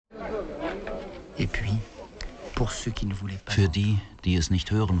Für die, die es nicht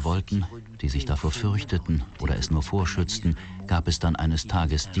hören wollten, die sich davor fürchteten oder es nur vorschützten, gab es dann eines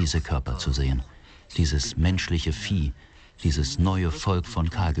Tages diese Körper zu sehen, dieses menschliche Vieh, dieses neue Volk von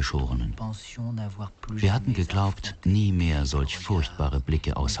Kahlgeschorenen. Wir hatten geglaubt, nie mehr solch furchtbare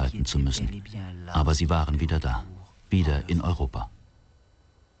Blicke aushalten zu müssen. Aber sie waren wieder da, wieder in Europa.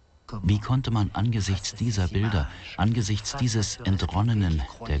 Wie konnte man angesichts dieser Bilder, angesichts dieses Entronnenen,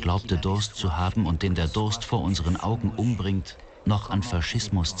 der glaubte Durst zu haben und den der Durst vor unseren Augen umbringt, noch an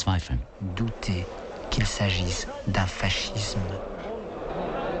Faschismus zweifeln?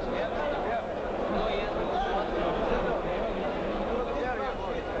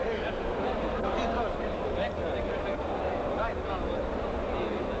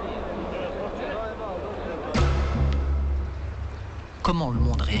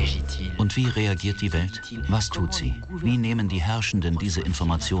 Und wie reagiert die Welt? Was tut sie? Wie nehmen die Herrschenden diese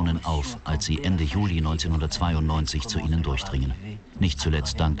Informationen auf, als sie Ende Juli 1992 zu ihnen durchdringen? Nicht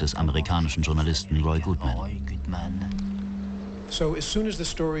zuletzt dank des amerikanischen Journalisten Roy Gutman. So as soon as the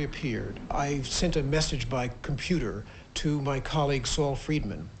story appeared, I sent a message by computer to my colleague Saul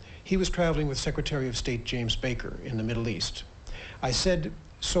Friedman. He was traveling with Secretary of State James Baker in the Middle East. I said,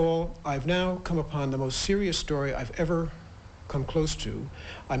 Saul, I've now come upon the most serious story I've ever come close to.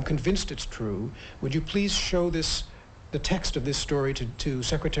 I'm convinced it's true. Would you please show the text of this story to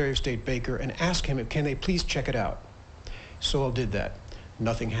Secretary of State Baker and ask him, can they please check it out? Saul did that.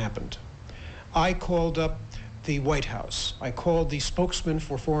 Nothing happened. I called up the White House. I called the spokesman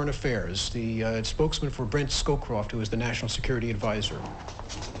for Foreign Affairs, the spokesman for Brent Scowcroft, who is the National Security Advisor.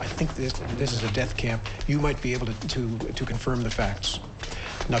 I think this is a death camp. You might be able to confirm the facts.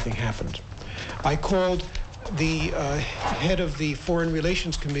 Nothing happened. I called the head of the Foreign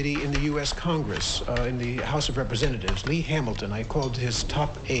Relations Committee in the U.S. Congress, in the House of Representatives, Lee Hamilton. I called his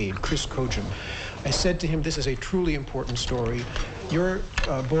top aide, Chris Kogin. I said to him, this is a truly important story. Your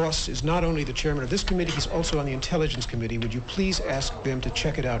boss is not only the chairman of this committee, he's also on the Intelligence Committee. Would you please ask them to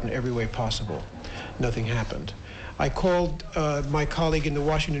check it out in every way possible? Nothing happened. I called my colleague in the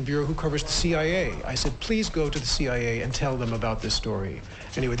Washington Bureau who covers the CIA. I said, please go to the CIA and tell them about this story.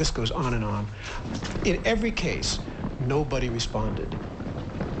 Anyway, this goes on and on. In every case, nobody responded.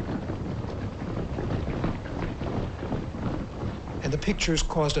 And the pictures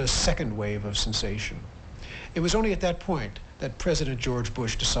caused a second wave of sensation. It was only at that point that President George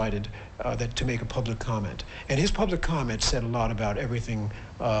Bush decided to make a public comment. And his public comment said a lot about everything,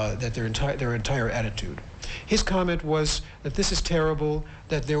 that their entire attitude. His comment was that this is terrible,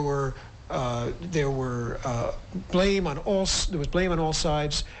 that there was blame on all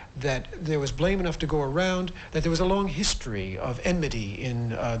sides, that there was blame enough to go around, that there was a long history of enmity in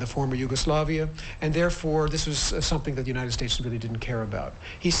the former Yugoslavia, and therefore this was something that the United States really didn't care about.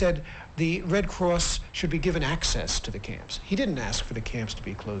 He said the Red Cross should be given access to the camps. He didn't ask for the camps to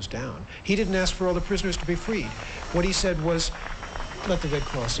be closed down. He didn't ask for all the prisoners to be freed. What he said was, let the Red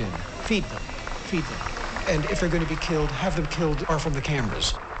Cross in, feed them, and if they're going to be killed, have them killed far from the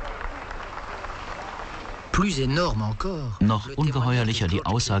cameras. Noch ungeheuerlicher die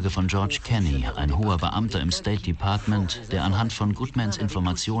Aussage von George Kenney, ein hoher Beamter im State Department, der anhand von Gutmans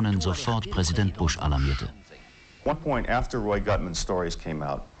Informationen sofort Präsident Bush alarmierte. One point after Roy Gutman's stories came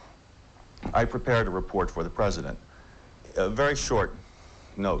out, I prepared a report for the president. A very short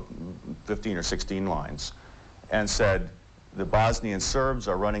note, 15 or 16 lines, and said the Bosnian Serbs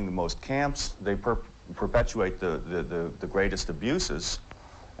are running the most camps, they perpetuate the greatest abuses,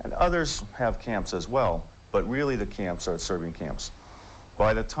 and others have camps as well. But really the camps are Serbian camps.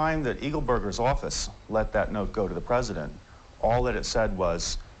 By the time that Eagleberger's office let that note go to the president, all that it said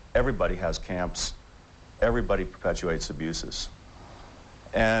was, everybody has camps, everybody perpetuates abuses.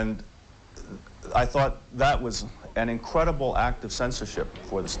 And I thought that was an incredible act of censorship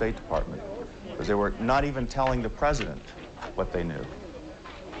for the State Department, because they were not even telling the president what they knew.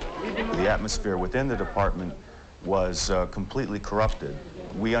 The atmosphere within the department was completely corrupted.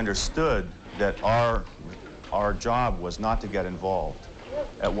 We understood that our job was not to get involved.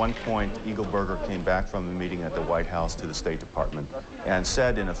 At one point, Eagleberger came back from the meeting at the White House to the State Department and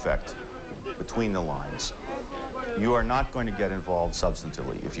said, in effect, between the lines, you are not going to get involved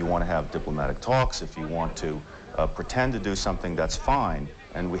substantively. If you want to have diplomatic talks, if you want to pretend to do something, that's fine.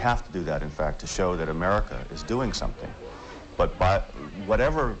 And we have to do that, in fact, to show that America is doing something. But by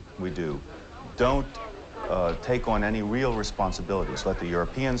whatever we do, don't take on any real responsibilities. Let the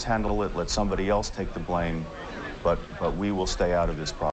Europeans handle it, let somebody else take the blame, but we will stay out of this problem.